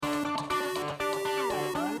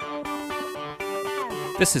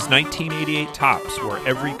This is 1988 Topps, where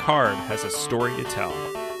every card has a story to tell.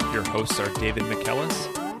 Your hosts are David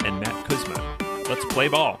McKellis and Matt Kuzma. Let's play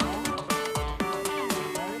ball.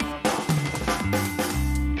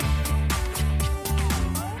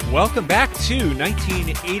 Welcome back to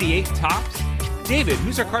 1988 Topps. David,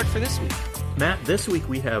 who's our card for this week? Matt, this week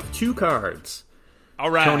we have two cards.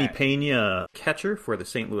 All right. Tony Pena, catcher for the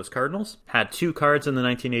St. Louis Cardinals, had two cards in the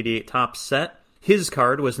 1988 Topps set. His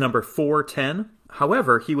card was number 410.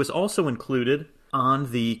 However, he was also included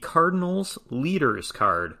on the Cardinals Leaders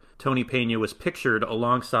card. Tony Pena was pictured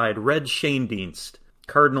alongside Red Schoendienst,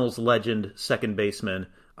 Cardinals legend second baseman,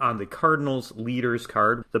 on the Cardinals Leaders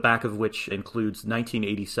card, the back of which includes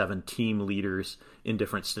 1987 team leaders in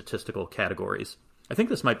different statistical categories. I think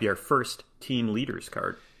this might be our first team leaders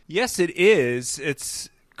card. Yes, it is. It's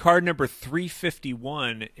card number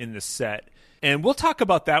 351 in the set. And we'll talk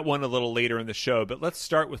about that one a little later in the show, but let's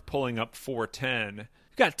start with pulling up 410.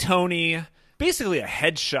 We've got Tony, basically a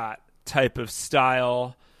headshot type of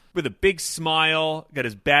style, with a big smile, got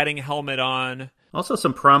his batting helmet on. Also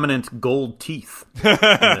some prominent gold teeth in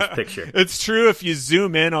this picture. It's true, if you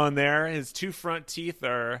zoom in on there, his two front teeth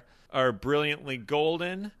are brilliantly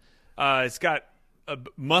golden. He's got a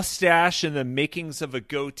mustache and the makings of a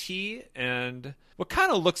goatee, and what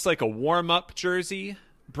kind of looks like a warm-up jersey.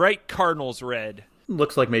 Bright Cardinals red.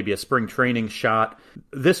 Looks like maybe a spring training shot.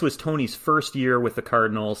 This was Tony's first year with the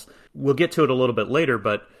Cardinals. We'll get to it a little bit later,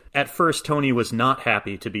 but at first Tony was not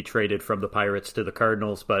happy to be traded from the Pirates to the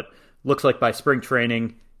Cardinals, but looks like by spring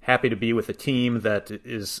training, happy to be with a team that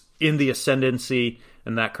is in the ascendancy,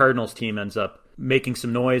 and that Cardinals team ends up making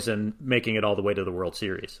some noise and making it all the way to the World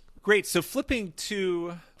Series. Great. So flipping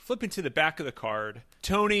to the back of the card,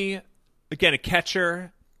 Tony, again, a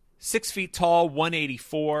catcher, 6 feet tall,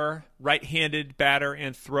 184, right-handed batter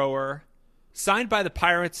and thrower. Signed by the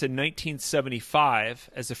Pirates in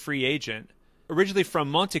 1975 as a free agent, originally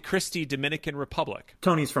from Monte Cristi, Dominican Republic.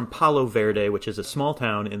 Tony's from Palo Verde, which is a small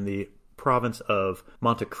town in the province of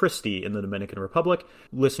Monte Cristi in the Dominican Republic.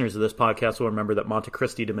 Listeners of this podcast will remember that Monte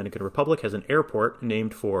Cristi, Dominican Republic has an airport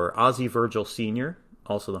named for Ozzie Virgil Sr.,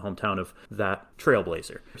 also the hometown of that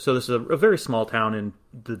trailblazer. So this is a very small town in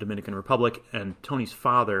the Dominican Republic, and Tony's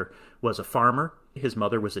father was a farmer. His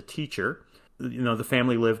mother was a teacher. You know, the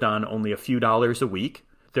family lived on only a few dollars a week.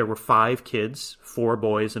 There were 5 kids, 4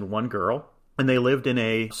 boys and 1 girl, and they lived in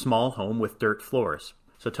a small home with dirt floors.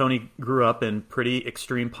 So Tony grew up in pretty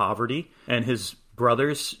extreme poverty, and his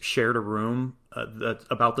brothers shared a room that's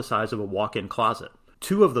about the size of a walk-in closet.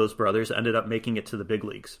 2 of those brothers ended up making it to the big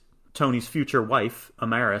leagues. Tony's future wife,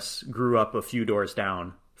 Amaris, grew up a few doors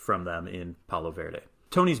down from them in Palo Verde.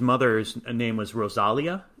 Tony's mother's name was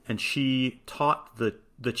Rosalia, and she taught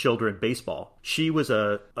the children baseball. She was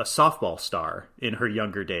a softball star in her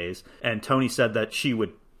younger days, and Tony said that she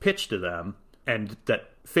would pitch to them, and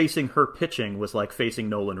that facing her pitching was like facing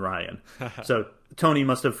Nolan Ryan. So Tony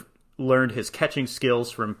must have learned his catching skills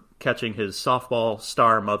from catching his softball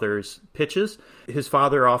star mother's pitches. His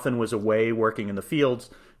father often was away working in the fields,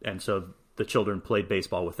 and so the children played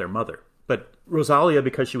baseball with their mother. But Rosalia,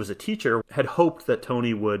 because she was a teacher, had hoped that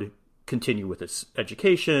Tony would continue with his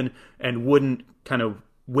education and wouldn't kind of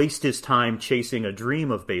waste his time chasing a dream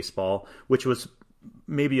of baseball, which was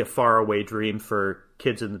maybe a faraway dream for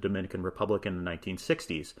kids in the Dominican Republic in the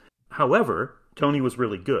 1960s. However, Tony was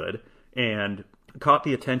really good and caught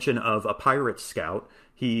the attention of a Pirates scout.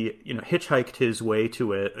 He, hitchhiked his way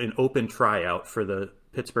to an open tryout for the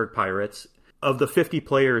Pittsburgh Pirates. Of the 50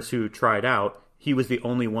 players who tried out, he was the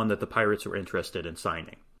only one that the Pirates were interested in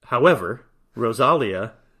signing. However,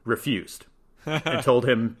 Rosalia refused and told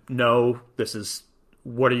him, no,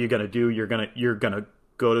 what are you going to do? You're going to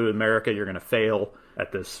go to America. You're going to fail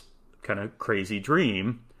at this kind of crazy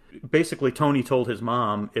dream. Basically, Tony told his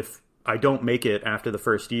mom, if I don't make it after the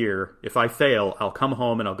first year, if I fail, I'll come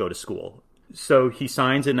home and I'll go to school. So he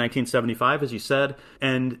signs in 1975, as you said,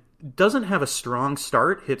 and doesn't have a strong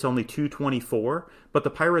start, hits only .224, but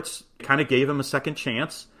the Pirates kind of gave him a second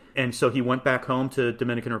chance, and so he went back home to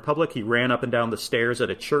Dominican Republic. He ran up and down the stairs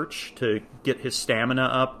at a church to get his stamina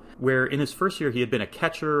up, where in his first year he had been a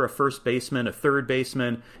catcher, a first baseman, a third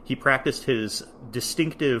baseman. He practiced his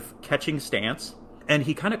distinctive catching stance, and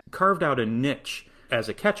he kind of carved out a niche as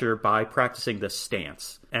a catcher by practicing this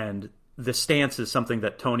stance, and the stance is something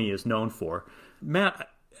that Tony is known for. Matt,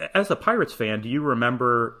 as a Pirates fan, do you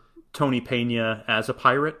remember Tony Pena as a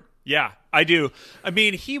Pirate? Yeah, I do. I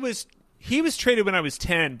mean, he was traded when I was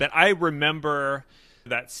 10, but I remember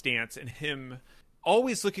that stance and him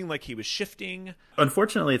always looking like he was shifting.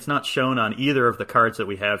 Unfortunately, it's not shown on either of the cards that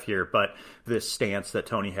we have here, but this stance that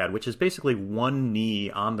Tony had, which is basically one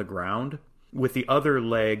knee on the ground with the other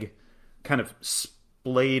leg kind of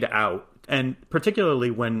splayed out. And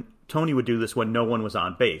particularly when Tony would do this when no one was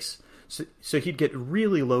on base. So he'd get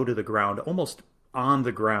really low to the ground, almost on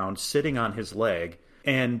the ground, sitting on his leg.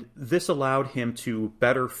 And this allowed him to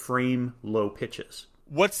better frame low pitches.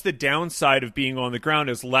 What's the downside of being on the ground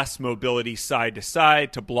is less mobility side to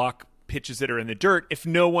side to block pitches that are in the dirt. If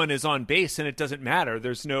no one is on base, and it doesn't matter,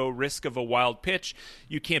 there's no risk of a wild pitch.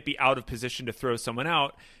 You can't be out of position to throw someone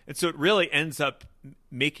out. And so it really ends up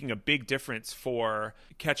making a big difference for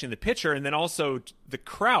catching the pitcher. And then also the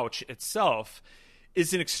crouch itself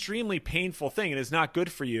is an extremely painful thing and is not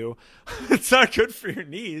good for you. It's not good for your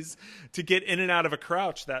knees to get in and out of a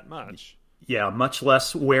crouch that much. Yeah, much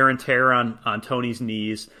less wear and tear on Tony's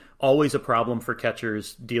knees. Always a problem for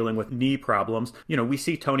catchers dealing with knee problems. You know, we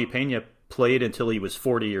see Tony Pena played until he was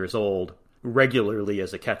 40 years old regularly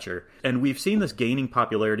as a catcher. And we've seen this gaining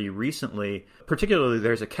popularity recently. Particularly,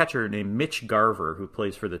 there's a catcher named Mitch Garver who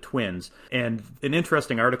plays for the Twins. And an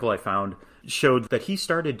interesting article I found showed that he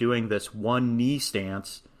started doing this one knee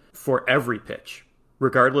stance for every pitch,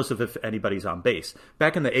 regardless of if anybody's on base.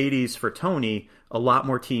 Back in the 80s for Tony, a lot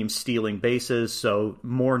more teams stealing bases, so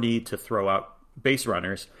more need to throw out base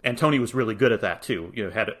runners. And Tony was really good at that too. You know,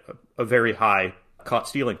 had a very high caught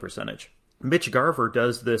stealing percentage. Mitch Garver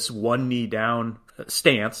does this one knee down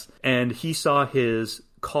stance, and he saw his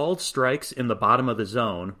called strikes in the bottom of the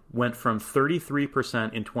zone went from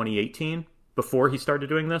 33% in 2018 before he started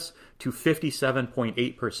doing this to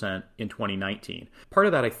 57.8% in 2019. Part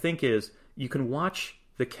of that, I think, is you can watch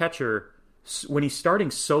the catcher when he's starting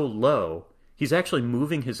so low, he's actually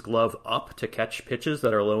moving his glove up to catch pitches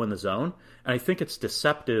that are low in the zone. And I think it's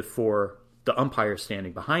deceptive for the umpire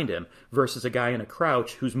standing behind him versus a guy in a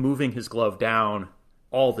crouch who's moving his glove down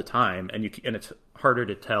all the time. And it's harder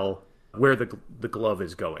to tell where the glove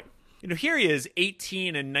is going. You know, here he is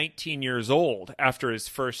 18 and 19 years old after his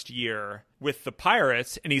first year with the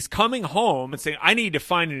Pirates, and he's coming home and saying, I need to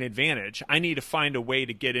find an advantage. I need to find a way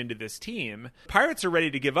to get into this team. Pirates are ready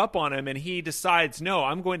to give up on him, and he decides, no,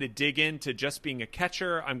 I'm going to dig into just being a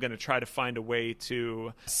catcher. I'm going to try to find a way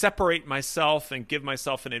to separate myself and give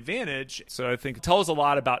myself an advantage. So I think it tells a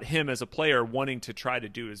lot about him as a player wanting to try to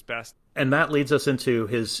do his best. And that leads us into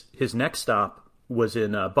his next stop was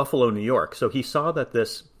in Buffalo, New York. So he saw that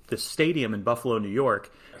this stadium in Buffalo, New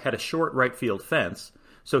York had a short right field fence,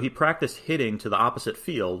 so he practiced hitting to the opposite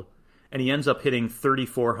field, and he ends up hitting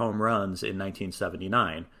 34 home runs in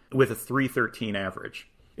 1979 with a .313 average.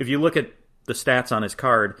 If you look at the stats on his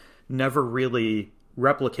card, never really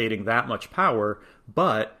replicating that much power,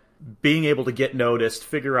 but being able to get noticed,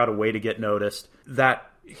 figure out a way to get noticed,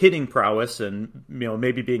 that hitting prowess and, you know,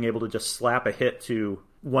 maybe being able to just slap a hit to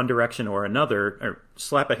one direction or another, or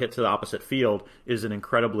slap a hit to the opposite field, is an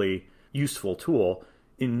incredibly useful tool.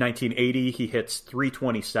 In 1980, he hits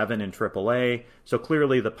 .327 in AAA, so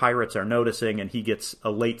clearly the Pirates are noticing, and he gets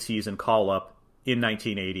a late season call-up in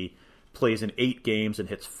 1980, plays in 8 games, and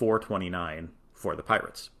hits .429 for the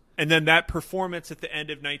Pirates. And then that performance at the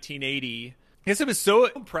end of 1980, I guess it was so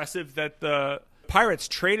impressive that the Pirates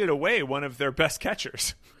traded away one of their best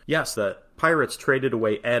catchers. Yes, the Pirates traded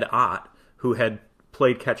away Ed Ott, who had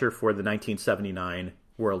played catcher for the 1979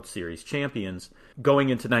 World Series champions. Going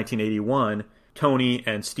into 1981, Tony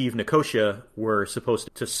and Steve Nicosia were supposed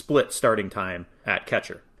to split starting time at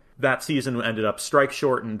catcher. That season ended up strike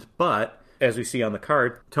shortened, but as we see on the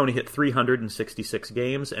card, Tony hit 366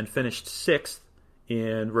 games and finished 6th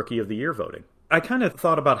in Rookie of the Year voting. I kind of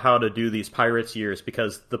thought about how to do these Pirates years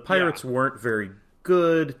because the Pirates weren't very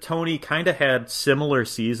good. Tony kind of had similar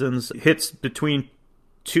seasons, hits between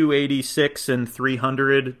 286 and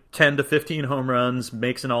 300, 10 to 15 home runs,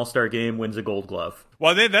 makes an all-star game, wins a Gold Glove.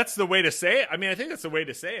 Well, then that's the way to say it. I mean, I think that's the way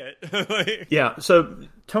to say it. Yeah, so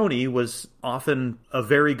Tony was often a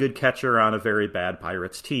very good catcher on a very bad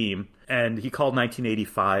Pirates team, and he called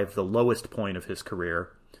 1985 the lowest point of his career.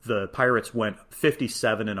 The Pirates went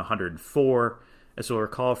 57 and 104. As you'll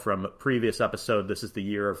recall from a previous episode, this is the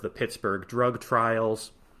year of the Pittsburgh drug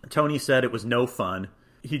trials. Tony said it was no fun.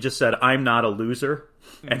 He just said, I'm not a loser,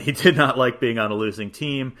 and he did not like being on a losing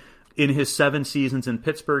team. In his 7 seasons in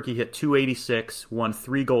Pittsburgh, he hit .286, won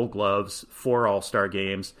 3 Gold Gloves, 4 All-Star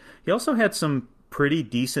games. He also had some pretty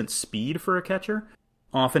decent speed for a catcher,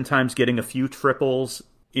 oftentimes getting a few triples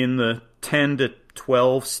in the 10 to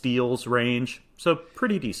 12 steals range, so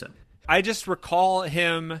pretty decent. I just recall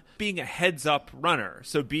him being a heads-up runner,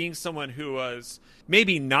 so being someone who was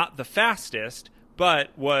maybe not the fastest,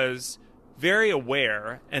 but was very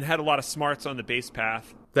aware and had a lot of smarts on the base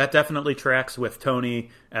path. That definitely tracks with Tony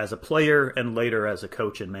as a player and later as a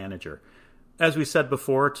coach and manager. As we said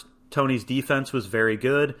before, Tony's defense was very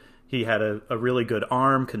good. He had a really good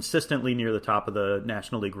arm, consistently near the top of the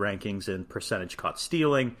National League rankings in percentage caught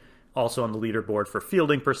stealing, also on the leaderboard for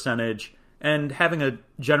fielding percentage, and having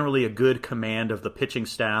generally a good command of the pitching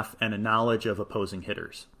staff and a knowledge of opposing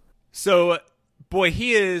hitters. So, boy,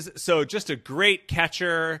 he is just a great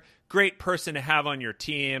catcher, great person to have on your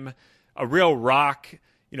team, a real rock,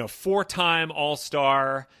 4-time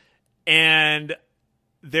All-Star, and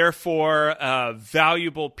therefore a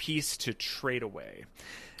valuable piece to trade away.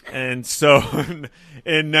 And so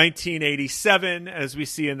in 1987, as we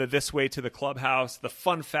see in the This Way to the Clubhouse, the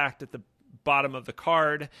fun fact at the bottom of the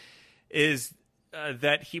card is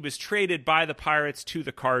that he was traded by the Pirates to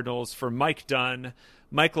the Cardinals for Mike Dunn,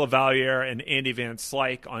 Mike LaValliere, and Andy Van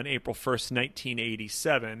Slyke on April 1st,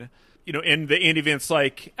 1987. In the Andy Van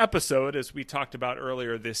Slyke episode, as we talked about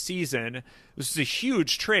earlier this season, this is a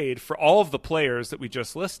huge trade for all of the players that we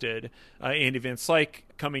just listed. Andy Van Slyke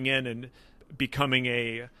coming in and becoming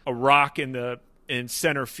a rock in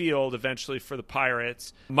center field eventually for the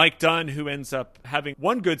Pirates. Mike Dunn, who ends up having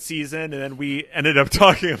one good season, and then we ended up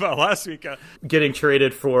talking about last week. Getting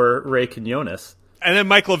traded for Ray Quinones. And then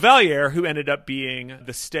Mike LaValliere, who ended up being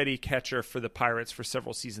the steady catcher for the Pirates for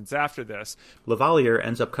several seasons after this. LaValliere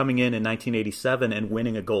ends up coming in 1987 and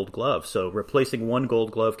winning a Gold Glove. So replacing one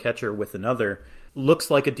Gold Glove catcher with another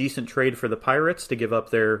looks like a decent trade for the Pirates to give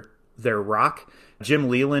up their rock. Jim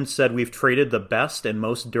Leyland said, "We've traded the best and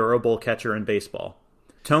most durable catcher in baseball."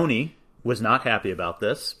 Tony was not happy about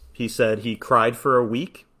this. He said he cried for a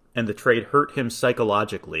week, and the trade hurt him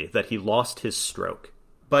psychologically, that he lost his stroke.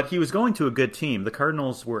 But he was going to a good team. The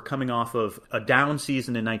Cardinals were coming off of a down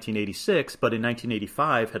season in 1986, but in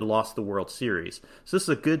 1985 had lost the World Series. So this is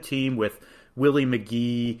a good team with Willie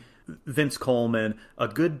McGee, Vince Coleman, a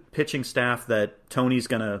good pitching staff that Tony's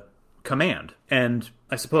going to command. And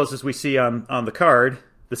I suppose, as we see on the card,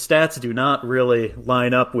 the stats do not really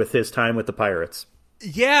line up with his time with the Pirates.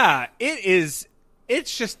 Yeah, it is.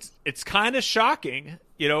 It's kind of shocking.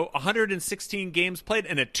 116 games played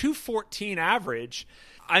and a 214 average.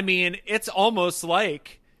 I mean, it's almost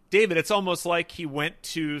like, David, he went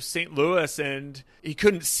to St. Louis and he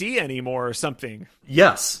couldn't see anymore or something.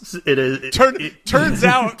 Yes, it is. Turns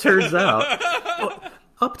out. Turns out. Well,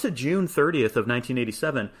 up to June 30th of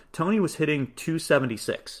 1987, Tony was hitting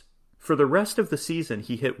 276. For the rest of the season,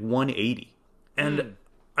 he hit 180. And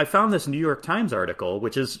I found this New York Times article,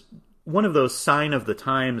 which is one of those sign of the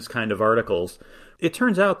times kind of articles. It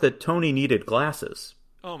turns out that Tony needed glasses.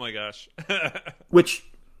 Oh my gosh. Which,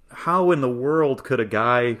 how in the world could a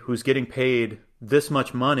guy who's getting paid this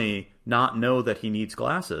much money not know that he needs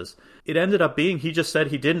glasses? It ended up being, he just said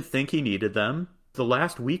he didn't think he needed them. The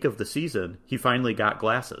last week of the season, he finally got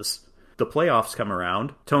glasses. The playoffs come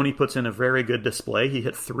around. Tony puts in a very good display.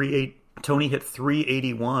 Tony hit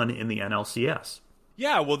 381 in the NLCS.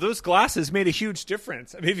 Yeah, well, those glasses made a huge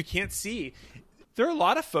difference. I mean, if you can't see, there are a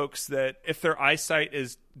lot of folks that if their eyesight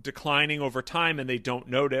is declining over time and they don't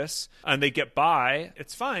notice and they get by,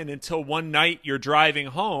 it's fine until one night you're driving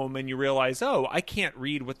home and you realize, oh, I can't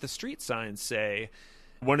read what the street signs say.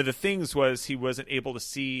 One of the things was he wasn't able to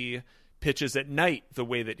see pitches at night the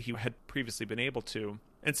way that he had previously been able to.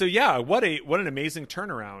 And so, yeah, what an amazing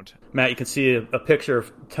turnaround. Matt, you can see a picture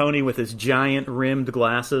of Tony with his giant rimmed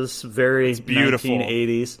glasses, very beautiful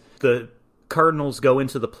 1980s. The Cardinals go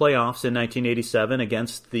into the playoffs in 1987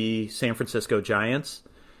 against the San Francisco Giants.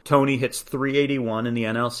 Tony hits 381 in the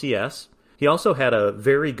NLCS. He also had a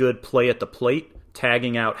very good play at the plate,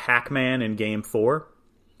 tagging out Hackman in Game 4.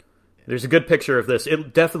 There's a good picture of this.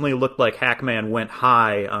 It definitely looked like Hackman went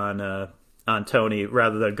high on Tony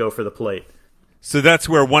rather than go for the plate. So that's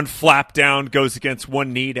where one flap down goes against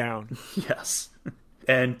one knee down. Yes.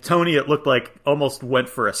 And Tony, it looked like, almost went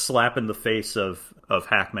for a slap in the face of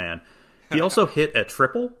Hackman. He also hit a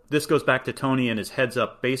triple. This goes back to Tony and his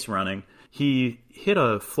heads-up base running. He hit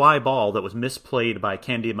a fly ball that was misplayed by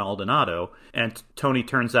Candy Maldonado, and Tony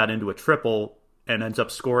turns that into a triple and ends up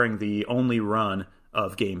scoring the only run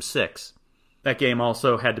of Game 6. That game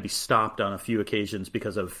also had to be stopped on a few occasions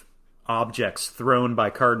because of objects thrown by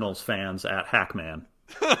Cardinals fans at Hackman.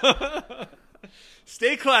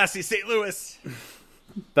 Stay classy, St. Louis.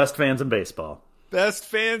 Best fans in baseball. Best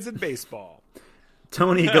fans in baseball.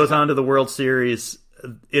 Tony goes on to the World Series.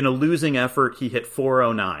 In a losing effort, he hit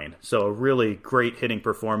 409. So a really great hitting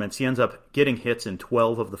performance. He ends up getting hits in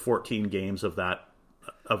 12 of the 14 games of that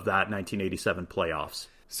 1987 playoffs.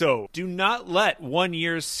 So do not let 1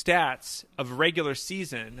 year's stats of regular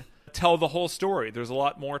season tell the whole story. There's a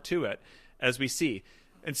lot more to it, as we see.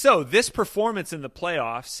 And so this performance in the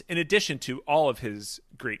playoffs, in addition to all of his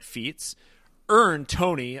great feats, earned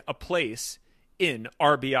Tony a place in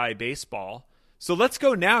RBI baseball. So let's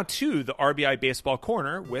go now to the RBI Baseball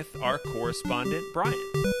Corner with our correspondent, Brian.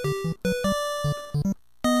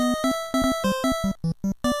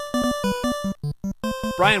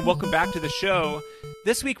 Brian, welcome back to the show.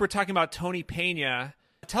 This week we're talking about Tony Pena.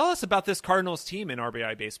 Tell us about this Cardinals team in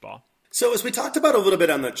RBI Baseball. So as we talked about a little bit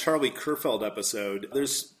on the Charlie Kerfeld episode,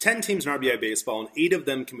 there's 10 teams in RBI Baseball, and 8 of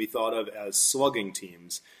them can be thought of as slugging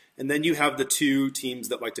teams. And then you have the 2 teams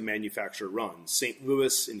that like to manufacture runs, St.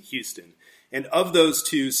 Louis and Houston. And of those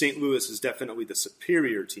 2, St. Louis is definitely the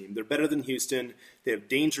superior team. They're better than Houston. They have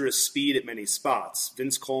dangerous speed at many spots.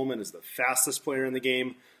 Vince Coleman is the fastest player in the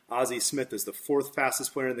game. Ozzie Smith is the 4th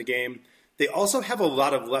fastest player in the game. They also have a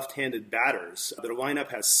lot of left-handed batters. Their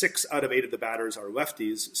lineup has 6 out of 8 of the batters are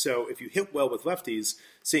lefties. So if you hit well with lefties,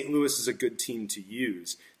 St. Louis is a good team to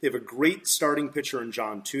use. They have a great starting pitcher in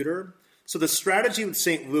John Tudor. So the strategy with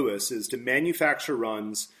St. Louis is to manufacture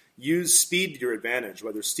runs, use speed to your advantage,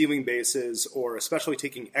 whether stealing bases or especially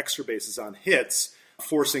taking extra bases on hits,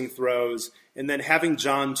 forcing throws, and then having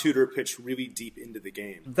John Tudor pitch really deep into the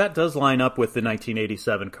game. That does line up with the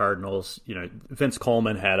 1987 Cardinals. Vince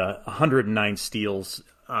Coleman had 109 steals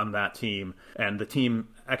on that team, and the team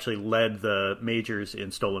actually led the majors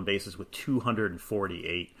in stolen bases with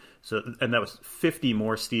 248. And that was 50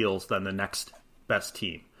 more steals than the next best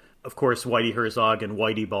team. Of course, Whitey Herzog and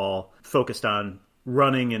Whitey Ball focused on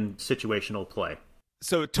running and situational play.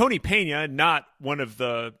 So Tony Pena, not one of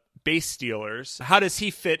the base stealers. How does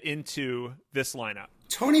he fit into this lineup?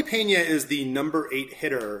 Tony Pena is the number 8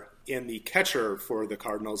 hitter and the catcher for the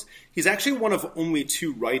Cardinals. He's actually one of only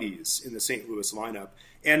 2 righties in the St. Louis lineup.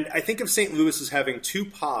 And I think of St. Louis as having 2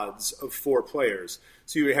 pods of 4 players.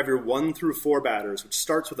 So you have your 1 through 4 batters, which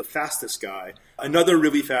starts with the fastest guy, another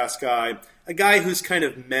really fast guy, a guy who's kind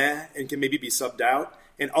of meh and can maybe be subbed out,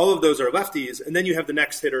 and all of those are lefties. And then you have the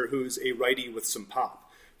next hitter who's a righty with some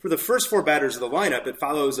pop. For the first 4 batters of the lineup, it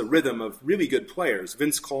follows a rhythm of really good players.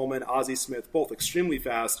 Vince Coleman, Ozzie Smith, both extremely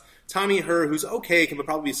fast. Tommy Herr, who's okay, can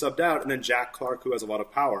probably be subbed out. And then Jack Clark, who has a lot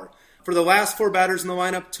of power. For the last 4 batters in the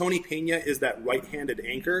lineup, Tony Pena is that right-handed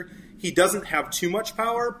anchor. He doesn't have too much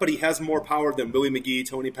power, but he has more power than Willie McGee,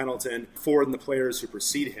 Tony Pendleton, Ford, and the players who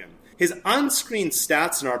precede him. His on-screen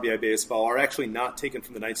stats in RBI Baseball are actually not taken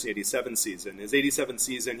from the 1987 season. His 87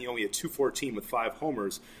 season, he only had .214 with 5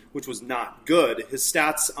 homers, which was not good. His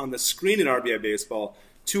stats on the screen in RBI Baseball,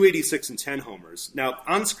 .286 and 10 homers. Now,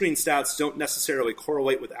 on-screen stats don't necessarily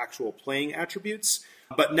correlate with actual playing attributes,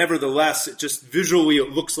 but nevertheless, it just visually it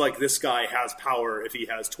looks like this guy has power if he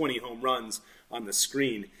has 20 home runs on the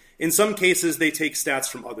screen. In some cases, they take stats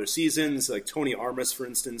from other seasons, like Tony Armas, for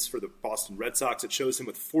instance, for the Boston Red Sox. It shows him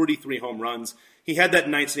with 43 home runs. He had that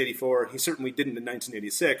in 1984. He certainly didn't in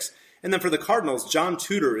 1986. And then for the Cardinals, John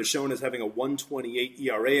Tudor is shown as having a 1.28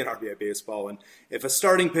 ERA in RBI Baseball. And if a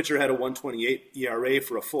starting pitcher had a 1.28 ERA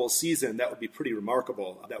for a full season, that would be pretty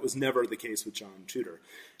remarkable. That was never the case with John Tudor.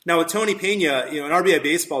 Now, with Tony Pena, in RBI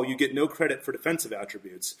Baseball, you get no credit for defensive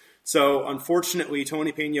attributes. So, unfortunately,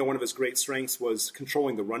 Tony Pena, one of his great strengths was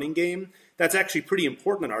controlling the running game. That's actually pretty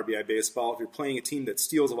important in RBI Baseball if you're playing a team that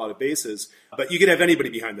steals a lot of bases. But you could have anybody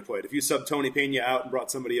behind the plate. If you sub Tony Pena out and brought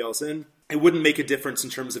somebody else in, it wouldn't make a difference in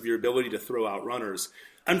terms of your ability to throw out runners.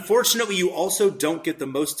 Unfortunately, you also don't get the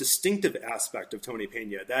most distinctive aspect of Tony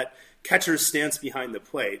Pena, that catcher's stance behind the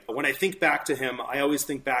plate. When I think back to him, I always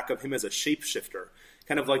think back of him as a shapeshifter,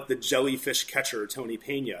 kind of like the jellyfish catcher, Tony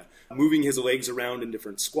Pena, moving his legs around in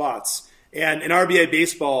different squats. And in RBI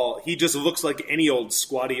Baseball, he just looks like any old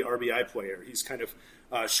squatty RBI player. He's kind of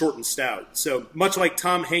short and stout. So much like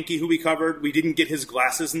Tom Hankey, who we covered, we didn't get his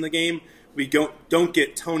glasses in the game. We don't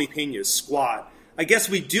get Tony Pena's squat. I guess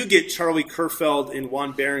we do get Charlie Kerfeld and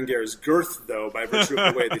Juan Berenguer's girth, though, by virtue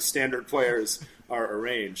of the way the standard players are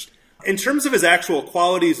arranged. In terms of his actual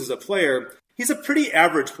qualities as a player, he's a pretty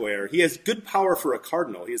average player. He has good power for a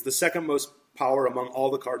Cardinal. He has the second most power among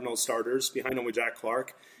all the Cardinal starters, behind only Jack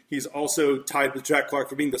Clark. He's also tied with Jack Clark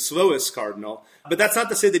for being the slowest Cardinal. But that's not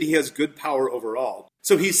to say that he has good power overall.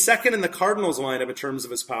 So he's second in the Cardinals lineup in terms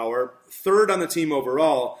of his power, third on the team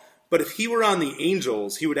overall. But if he were on the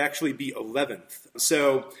Angels, he would actually be 11th.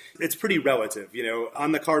 So it's pretty relative.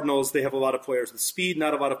 On the Cardinals, they have a lot of players with speed,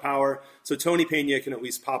 not a lot of power. So Tony Pena can at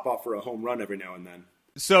least pop off for a home run every now and then.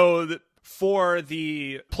 So for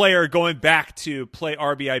the player going back to play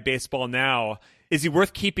RBI Baseball now, is he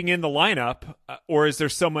worth keeping in the lineup, or is there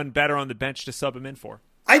someone better on the bench to sub him in for?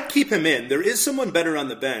 I'd keep him in. There is someone better on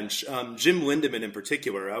the bench, Jim Lindemann in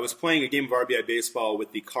particular. I was playing a game of RBI Baseball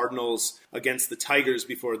with the Cardinals against the Tigers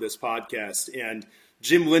before this podcast, and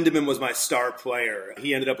Jim Lindemann was my star player.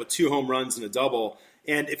 He ended up with 2 home runs and a double.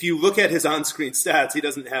 And if you look at his on-screen stats, he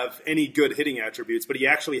doesn't have any good hitting attributes, but he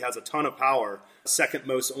actually has a ton of power, second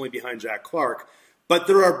most only behind Jack Clark. But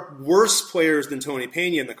there are worse players than Tony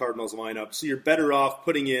Pena in the Cardinals lineup, so you're better off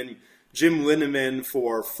putting in Jim Linneman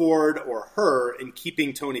for Ford or her and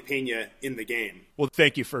keeping Tony Pena in the game. Well,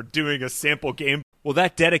 thank you for doing a sample game. Well,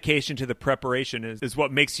 that dedication to the preparation is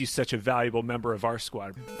what makes you such a valuable member of our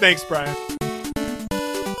squad. Thanks, Brian.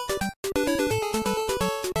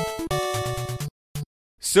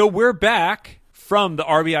 So we're back from the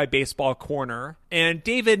RBI Baseball Corner. And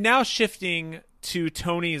David, now shifting to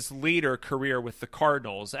Tony's later career with the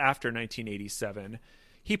Cardinals after 1987.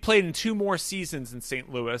 He played in 2 more seasons in St.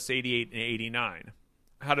 Louis, 88 and 89.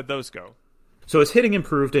 How did those go? So his hitting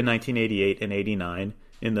improved in 1988 and 89.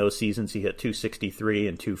 In those seasons, he hit 263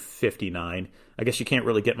 and 259. I guess you can't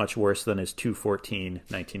really get much worse than his 214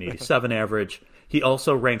 1987 average. He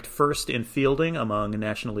also ranked first in fielding among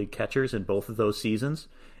National League catchers in both of those seasons,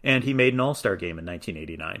 and he made an All-Star game in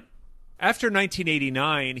 1989. After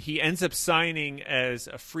 1989, he ends up signing as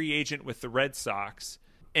a free agent with the Red Sox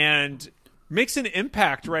and makes an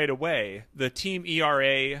impact right away. The team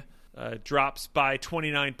ERA drops by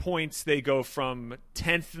 29 points. They go from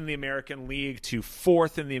 10th in the American League to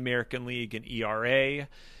 4th in the American League in ERA.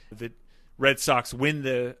 The Red Sox win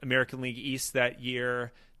the American League East that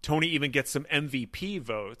year. Tony even gets some MVP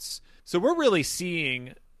votes. So we're really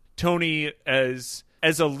seeing Tony as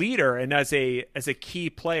a leader and as a key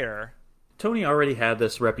player. Tony already had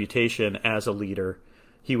this reputation as a leader.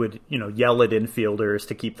 He would, yell at infielders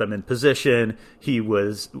to keep them in position. He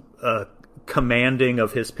was commanding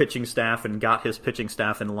of his pitching staff and got his pitching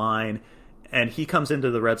staff in line. And he comes into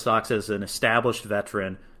the Red Sox as an established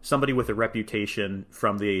veteran, somebody with a reputation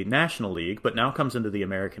from the National League, but now comes into the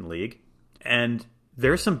American League. And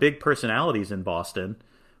there's some big personalities in Boston.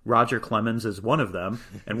 Roger Clemens is one of them.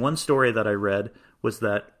 And one story that I read was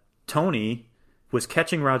that Tony was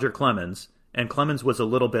catching Roger Clemens, and Clemens was a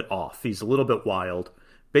little bit off. He's a little bit wild.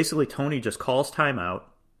 Basically, Tony just calls timeout.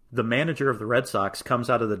 The manager of the Red Sox comes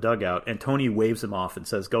out of the dugout, and Tony waves him off and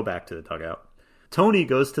says, "Go back to the dugout." Tony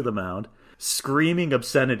goes to the mound, screaming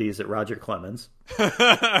obscenities at Roger Clemens.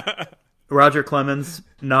 Roger Clemens,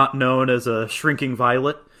 not known as a shrinking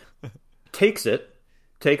violet, takes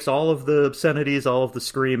all of the obscenities, all of the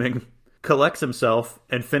screaming, collects himself,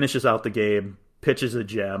 and finishes out the game, pitches a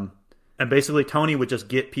gem. And basically, Tony would just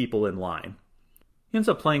get people in line. He ends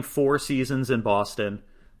up playing 4 seasons in Boston,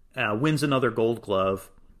 wins another Gold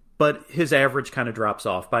Glove, but his average kind of drops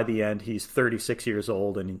off. By the end, he's 36 years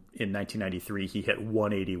old, and in 1993, he hit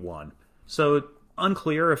 181. So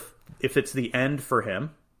unclear if it's the end for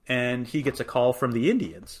him, and he gets a call from the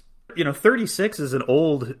Indians. 36 is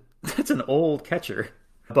that's an old catcher.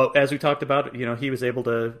 But as we talked about, he was able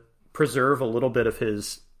to preserve a little bit of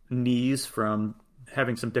his knees from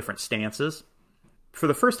having some different stances. For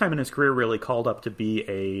the first time in his career, really called up to be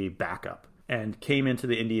a backup and came into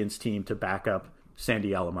the Indians team to back up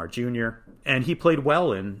Sandy Alomar Jr. And he played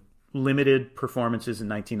well in limited performances in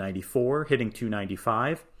 1994, hitting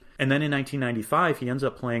 295. And then in 1995, he ends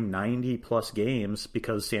up playing 90-plus games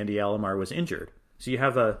because Sandy Alomar was injured. So you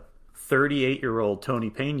have a 38-year-old Tony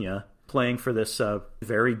Pena playing for this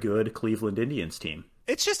very good Cleveland Indians team.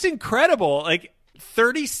 It's just incredible.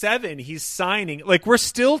 37, he's signing. We're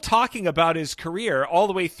still talking about his career all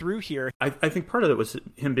the way through here. I think part of it was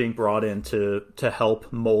him being brought in to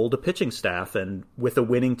help mold a pitching staff. And with a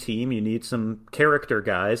winning team, you need some character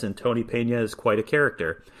guys, and Tony Pena is quite a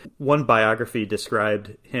character. One biography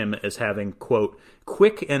described him as having, quote,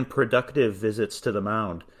 quick and productive visits to the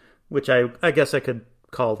mound, which I guess I could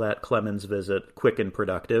call that Clemens' visit quick and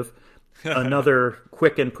productive. Another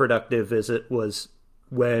quick and productive visit was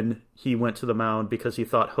when he went to the mound because he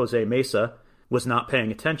thought Jose Mesa was not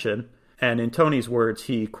paying attention. And in Tony's words,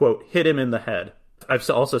 he, quote, hit him in the head. I've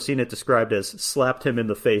also seen it described as slapped him in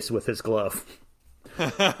the face with his glove.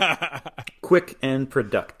 Quick and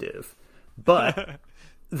productive. But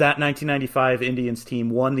that 1995 Indians team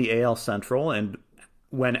won the AL Central, and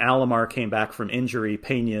when Alomar came back from injury,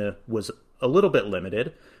 Pena was a little bit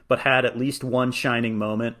limited, but had at least one shining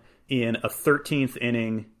moment in a 13th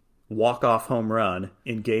inning walk-off home run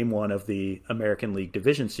in Game 1 of the American League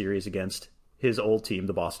Division Series against his old team,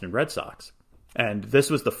 the Boston Red Sox. And this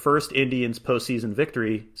was the first Indians postseason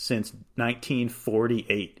victory since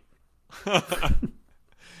 1948.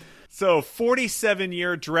 So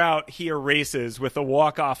 47-year drought he erases with a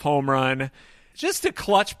walk-off home run. Just a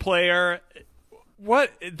clutch player.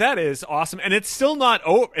 That is awesome. And it's still not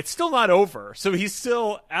over. So he's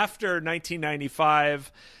still, after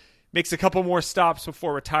 1995, makes a couple more stops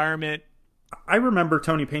before retirement, I remember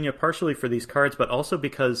Tony Pena partially for these cards, but also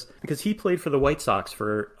because he played for the White Sox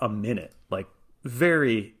for a minute, like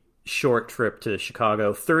very short trip to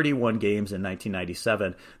Chicago, 31 games in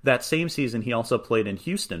 1997. That same season, he also played in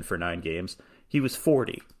Houston for 9 games. He was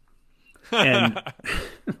 40. And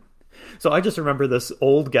so I just remember this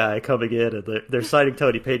old guy coming in, and they're signing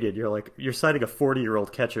Tony Pena, and you're like, you're signing a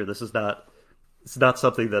 40-year-old catcher. It's not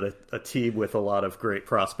something that a team with a lot of great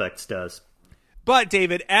prospects does. But,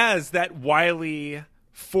 David, as that wily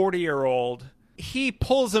 40-year-old, he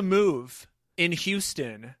pulls a move in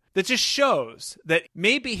Houston that just shows that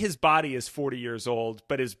maybe his body is 40 years old,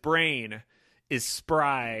 but his brain is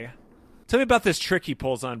spry. Tell me about this trick he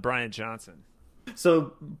pulls on Brian Johnson.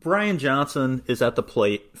 So, Brian Johnson is at the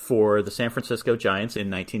plate for the San Francisco Giants in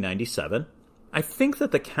 1997. I think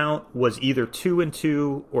that the count was either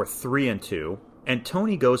 2-2 or 3-2, and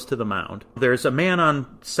Tony goes to the mound. There's a man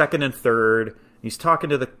on second and third. He's talking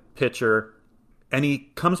to the pitcher, and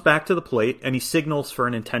he comes back to the plate, and he signals for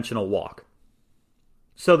an intentional walk.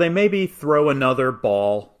 So they maybe throw another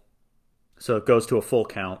ball, so it goes to a full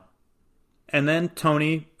count. And then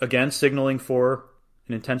Tony, again, signaling for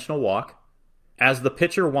an intentional walk. As the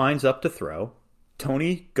pitcher winds up to throw,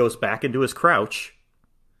 Tony goes back into his crouch,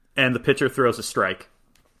 and the pitcher throws a strike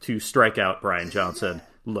to strike out Brian Johnson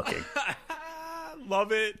looking.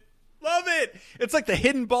 Love it. Love it. It's like the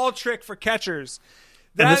hidden ball trick for catchers.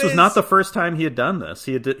 And this was not the first time he had done this.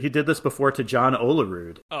 He did this before to John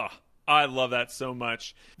Olerud. Oh, I love that so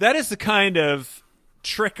much. That is the kind of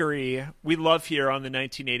trickery we love here on the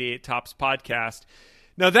 1988 Topps podcast.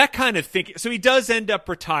 Now, that kind of thinking. So he does end up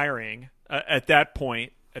retiring at that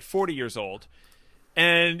point at 40 years old.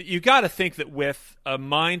 And you got to think that with a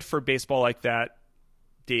mind for baseball like that,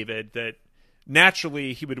 David, that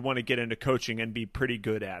naturally he would want to get into coaching and be pretty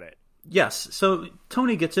good at it. Yes. So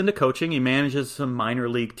Tony gets into coaching. He manages some minor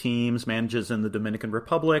league teams, manages in the Dominican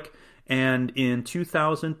Republic, and in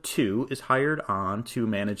 2002 is hired on to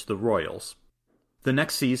manage the Royals. The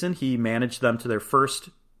next season, he managed them to their first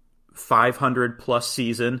 500-plus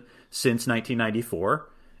season since 1994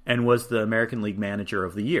 and was the American League Manager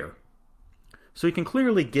of the Year. So he can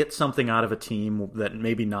clearly get something out of a team that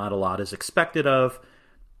maybe not a lot is expected of.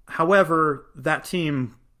 However, that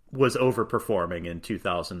team was overperforming in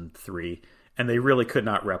 2003, and they really could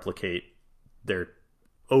not replicate their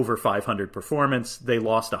over 500 performance. They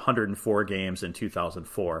lost 104 games in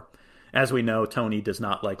 2004. As we know, Tony does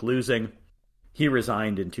not like losing. He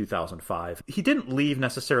resigned in 2005. He didn't leave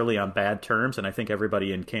necessarily on bad terms, and I think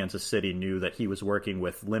everybody in Kansas City knew that he was working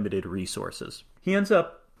with limited resources. He ends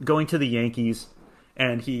up going to the Yankees,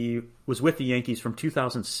 and he was with the Yankees from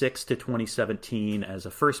 2006 to 2017 as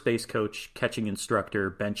a first base coach, catching instructor,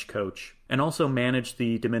 bench coach, and also managed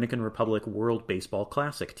the Dominican Republic World Baseball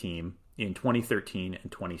Classic team in 2013 and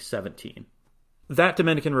 2017. That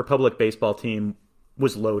Dominican Republic baseball team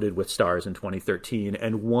was loaded with stars in 2013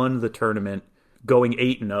 and won the tournament, going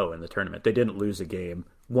 8-0 in the tournament. They didn't lose a game,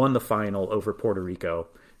 won the final over Puerto Rico.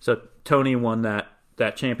 So Tony won that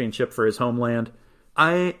championship for his homeland.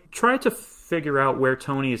 I tried to figure out where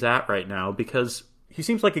Tony is at right now because he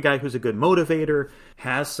seems like a guy who's a good motivator,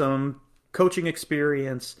 has some coaching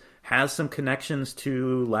experience, has some connections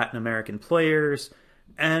to Latin American players,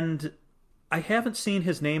 and I haven't seen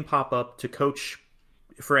his name pop up to coach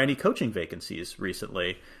for any coaching vacancies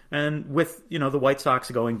recently. And with, the White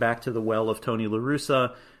Sox going back to the well of Tony La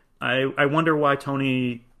Russa, I wonder why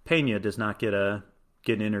Tony Pena does not get an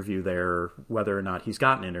interview there, or whether or not he's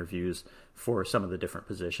gotten interviews for some of the different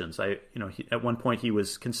positions. At one point he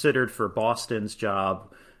was considered for Boston's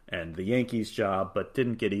job and the Yankees job, but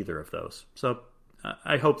didn't get either of those. So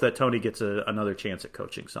I hope that Tony gets another chance at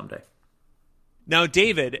coaching someday. Now,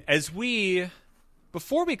 David,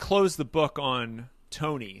 before we close the book on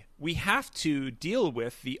Tony, we have to deal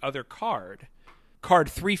with the other card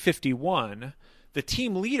 351, the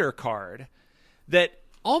team leader card, that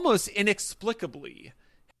almost inexplicably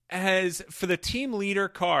for the team leader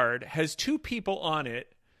card has two people on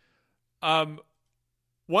it.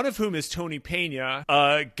 One of whom is Tony Pena,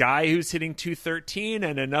 a guy who's hitting 213,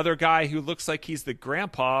 and another guy who looks like he's the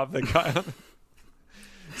grandpa of the guy.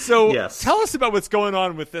 So yes. Tell us about what's going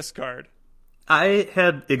on with this card. I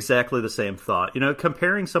had exactly the same thought.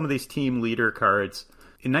 Comparing some of these team leader cards,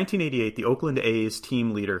 in 1988, the Oakland A's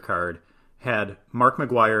team leader card had Mark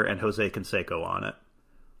McGwire and Jose Canseco on it.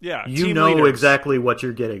 Yeah, you know leaders. Exactly what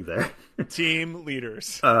you're getting there. Team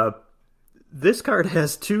leaders. This card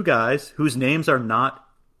has two guys whose names are not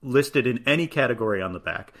listed in any category on the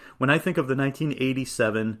back. When I think of the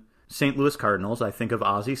 1987 St. Louis Cardinals, I think of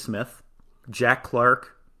Ozzie Smith, Jack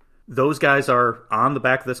Clark, Those guys are on the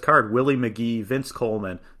back of this card. Willie McGee, Vince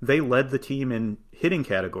Coleman, they led the team in hitting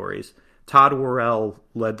categories. Todd Worrell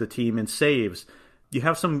led the team in saves. You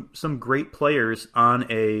have some great players on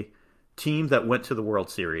a team that went to the World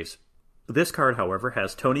Series. This card, however,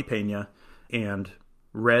 has Tony Pena and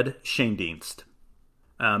Red Schoendienst.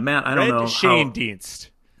 Matt, I don't know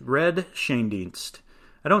Red Schoendienst.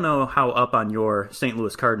 I don't know how up on your St.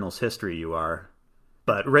 Louis Cardinals history you are,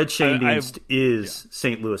 but Red Schoendienst is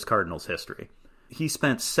St. Louis Cardinals history. He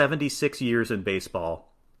spent 76 years in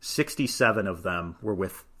baseball. 67 of them were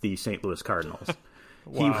with the St. Louis Cardinals.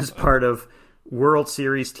 Wow. He was part of World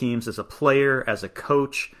Series teams as a player, as a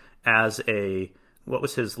coach, as a... What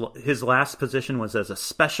was his last position was as a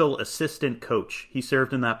special assistant coach. He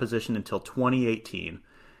served in that position until 2018.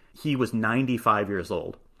 He was 95 years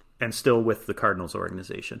old and still with the Cardinals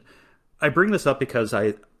organization. I bring this up because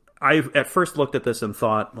I at first looked at this and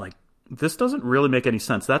thought, like, this doesn't really make any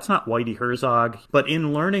sense. That's not Whitey Herzog. But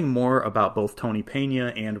in learning more about both Tony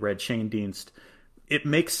Pena and Red Schoendienst, it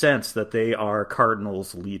makes sense that they are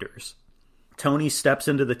Cardinals leaders. Tony steps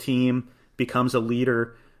into the team, becomes a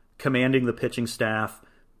leader, commanding the pitching staff,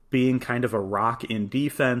 being kind of a rock in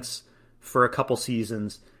defense for a couple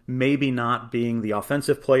seasons, maybe not being the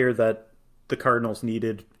offensive player that the Cardinals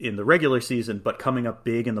needed in the regular season, but coming up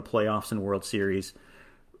big in the playoffs and World Series.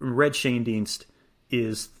 Red Schoendienst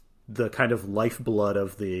is the kind of lifeblood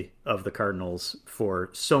of the Cardinals for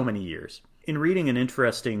so many years. In reading an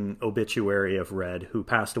interesting obituary of Red, who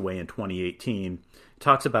passed away in 2018,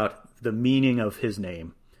 talks about the meaning of his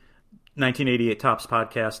name. 1988 Tops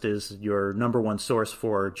Podcast is your number one source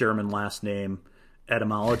for German last name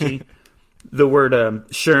etymology. The word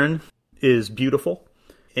schön is beautiful,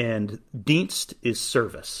 and Dienst is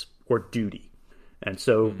service or duty. And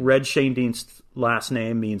so Red Schoendienst's last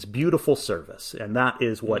name means beautiful service, and that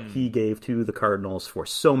is what he gave to the Cardinals for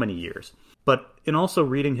so many years. But in also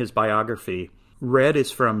reading his biography, Red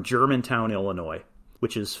is from Germantown, Illinois,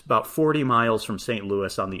 which is about 40 miles from St.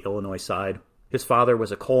 Louis on the Illinois side. His father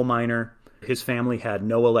was a coal miner. His family had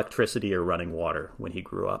no electricity or running water when he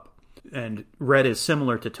grew up. And Red is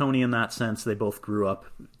similar to Tony in that sense. They both grew up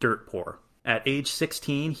dirt poor. At age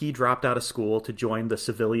 16, he dropped out of school to join the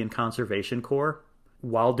Civilian Conservation Corps.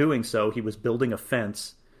 While doing so, he was building a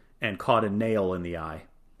fence and caught a nail in the eye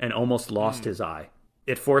and almost lost his eye.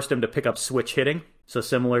 It forced him to pick up switch hitting. So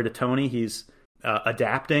similar to Tony, he's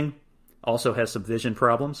adapting, also has some vision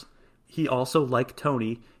problems. He also, like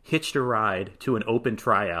Tony, hitched a ride to an open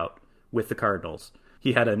tryout with the Cardinals.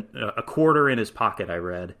 He had a quarter in his pocket, I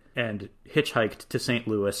read, and hitchhiked to St.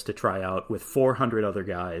 Louis to try out with 400 other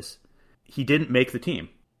guys. He didn't make the team,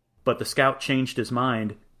 but the scout changed his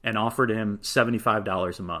mind and offered him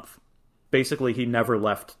 $75 a month. Basically, he never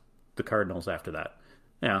left the Cardinals after that.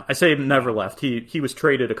 Yeah, I say never left. He was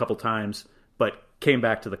traded a couple times, but came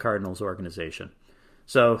back to the Cardinals organization.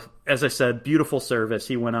 So, as I said, beautiful service.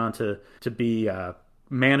 He went on to be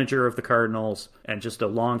manager of the Cardinals and just a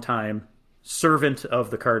longtime servant of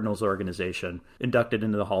the Cardinals organization, inducted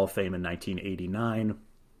into the Hall of Fame in 1989.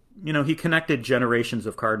 You know, he connected generations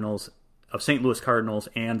of St. Louis Cardinals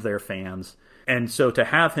and their fans. And so to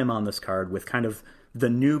have him on this card with kind of the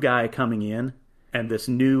new guy coming in and this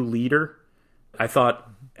new leader, I thought,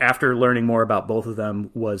 after learning more about both of them,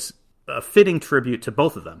 was a fitting tribute to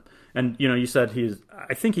both of them. And, you know, you said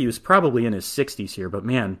I think he was probably in his 60s here, but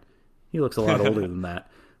man, he looks a lot older than that.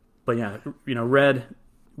 But yeah, you know, Red,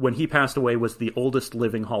 when he passed away, was the oldest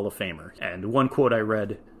living Hall of Famer. And one quote I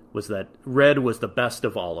read was that Red was the best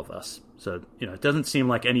of all of us. So, you know, it doesn't seem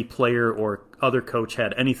like any player or other coach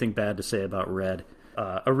had anything bad to say about Red.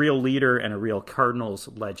 A real leader and a real Cardinals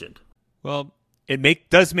legend. Well, it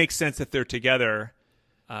does make sense that they're together.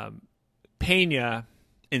 Peña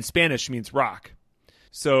in Spanish means rock.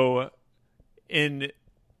 So you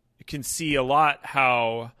can see a lot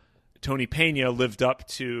how Tony Pena lived up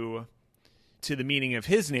to the meaning of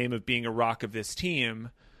his name of being a rock of this team.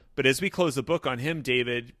 But as we close the book on him,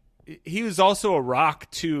 David, he was also a rock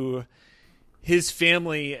to his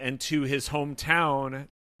family and to his hometown.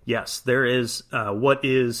 Yes, there is what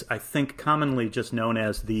is, I think, commonly just known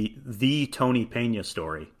as the Tony Pena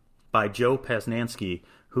story by Joe Paznansky,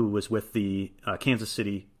 who was with the Kansas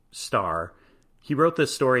City Star. He wrote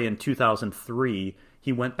this story in 2003.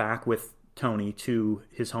 He went back with Tony to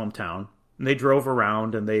his hometown. And they drove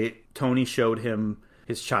around, and Tony showed him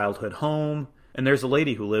his childhood home. And there's a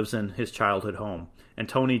lady who lives in his childhood home. And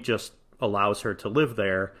Tony just allows her to live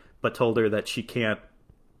there, but told her that she can't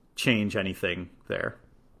change anything there.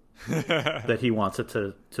 That he wants it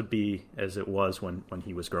to be as it was when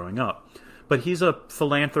he was growing up. But he's a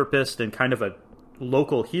philanthropist and kind of a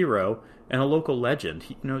local hero, and a local legend.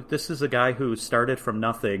 This is a guy who started from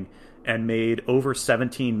nothing and made over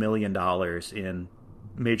 $17 million in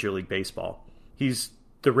Major League Baseball. He's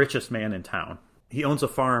the richest man in town. He owns a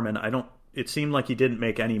farm, and it seemed like he didn't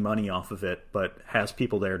make any money off of it, but has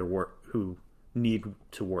people there to work who need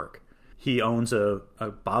to work. He owns a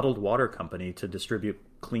bottled water company to distribute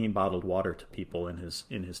clean bottled water to people in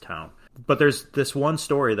his town. But there's this one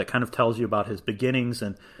story that kind of tells you about his beginnings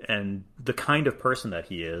and the kind of person that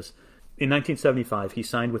he is. In 1975, he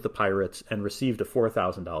signed with the Pirates and received a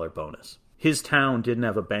 $4,000 bonus. His town didn't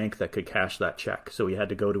have a bank that could cash that check, so he had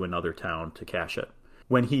to go to another town to cash it.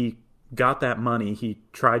 When he got that money, he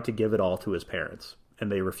tried to give it all to his parents,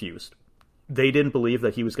 and they refused. They didn't believe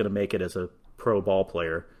that he was going to make it as a pro ball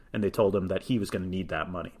player, and they told him that he was going to need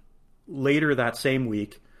that money. Later that same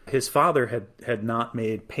week, his father had not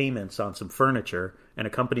made payments on some furniture, and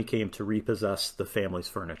a company came to repossess the family's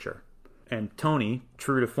furniture. And Tony,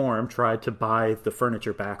 true to form, tried to buy the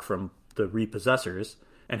furniture back from the repossessors,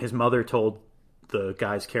 and his mother told the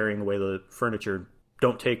guys carrying away the furniture,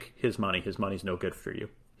 "Don't take his money. His money's no good for you."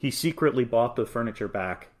 He secretly bought the furniture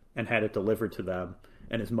back and had it delivered to them,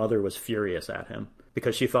 and his mother was furious at him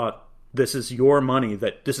because she thought, this is your money,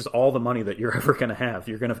 this is all the money that you're ever going to have.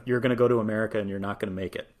 You're going to go to America and you're not going to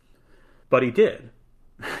make it. But he did.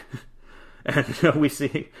 And we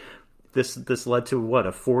see this led to what,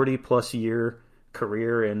 a 40-plus year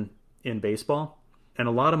career in baseball and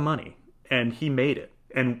a lot of money. And he made it.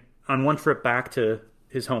 And on one trip back to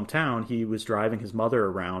his hometown, he was driving his mother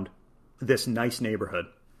around this nice neighborhood,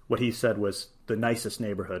 what he said was the nicest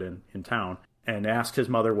neighborhood in town, and asked his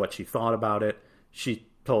mother what she thought about it. She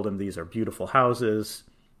told him these are beautiful houses.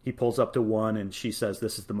 He pulls up to one, and she says,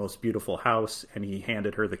 "This is the most beautiful house," and he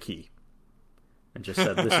handed her the key and just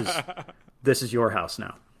said, this is your house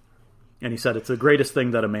now. And he said, it's the greatest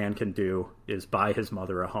thing that a man can do is buy his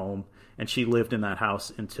mother a home, and she lived in that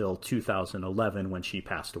house until 2011 when she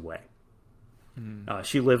passed away.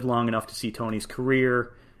 She lived long enough to see Tony's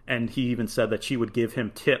career, and he even said that she would give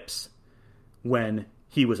him tips when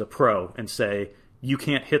he was a pro and say, "You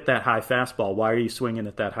can't hit that high fastball. Why are you swinging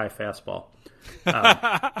at that high fastball?"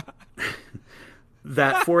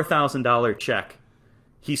 That $4,000 check,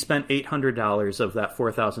 he spent $800 of that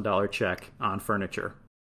 $4,000 check on furniture.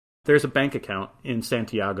 There's a bank account in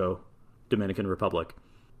Santiago, Dominican Republic.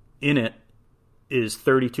 In it is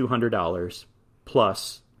 $3,200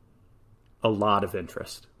 plus a lot of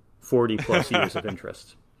interest, 40 plus years of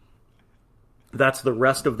interest. That's the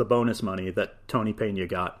rest of the bonus money that Tony Pena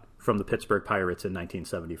got from the Pittsburgh Pirates in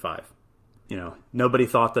 1975. Nobody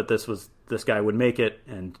thought that this guy would make it,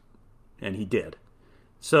 and he did.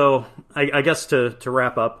 So I guess to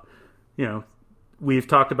wrap up, we've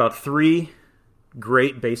talked about 3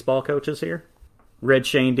 great baseball coaches here: Red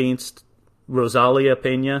Schoendienst, Rosalia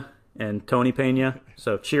Pena, and Tony Pena.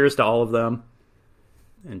 So cheers to all of them,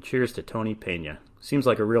 and cheers to Tony Pena. Seems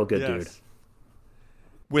like a real good dude.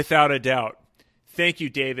 Without a doubt. Thank you,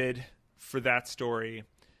 David, for that story.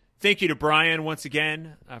 Thank you to Brian once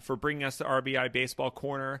again for bringing us the RBI Baseball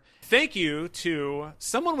Corner. Thank you to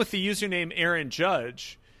someone with the username Aaron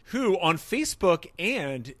Judge, who on Facebook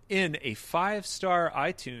and in a 5-star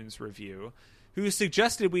iTunes review, who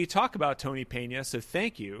suggested we talk about Tony Pena, so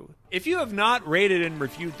thank you. If you have not rated and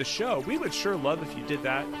reviewed the show, we would sure love if you did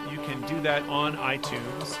that. You can do that on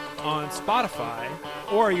iTunes, on Spotify,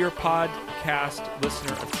 or your podcast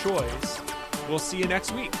listener of choice. We'll see you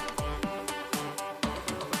next week.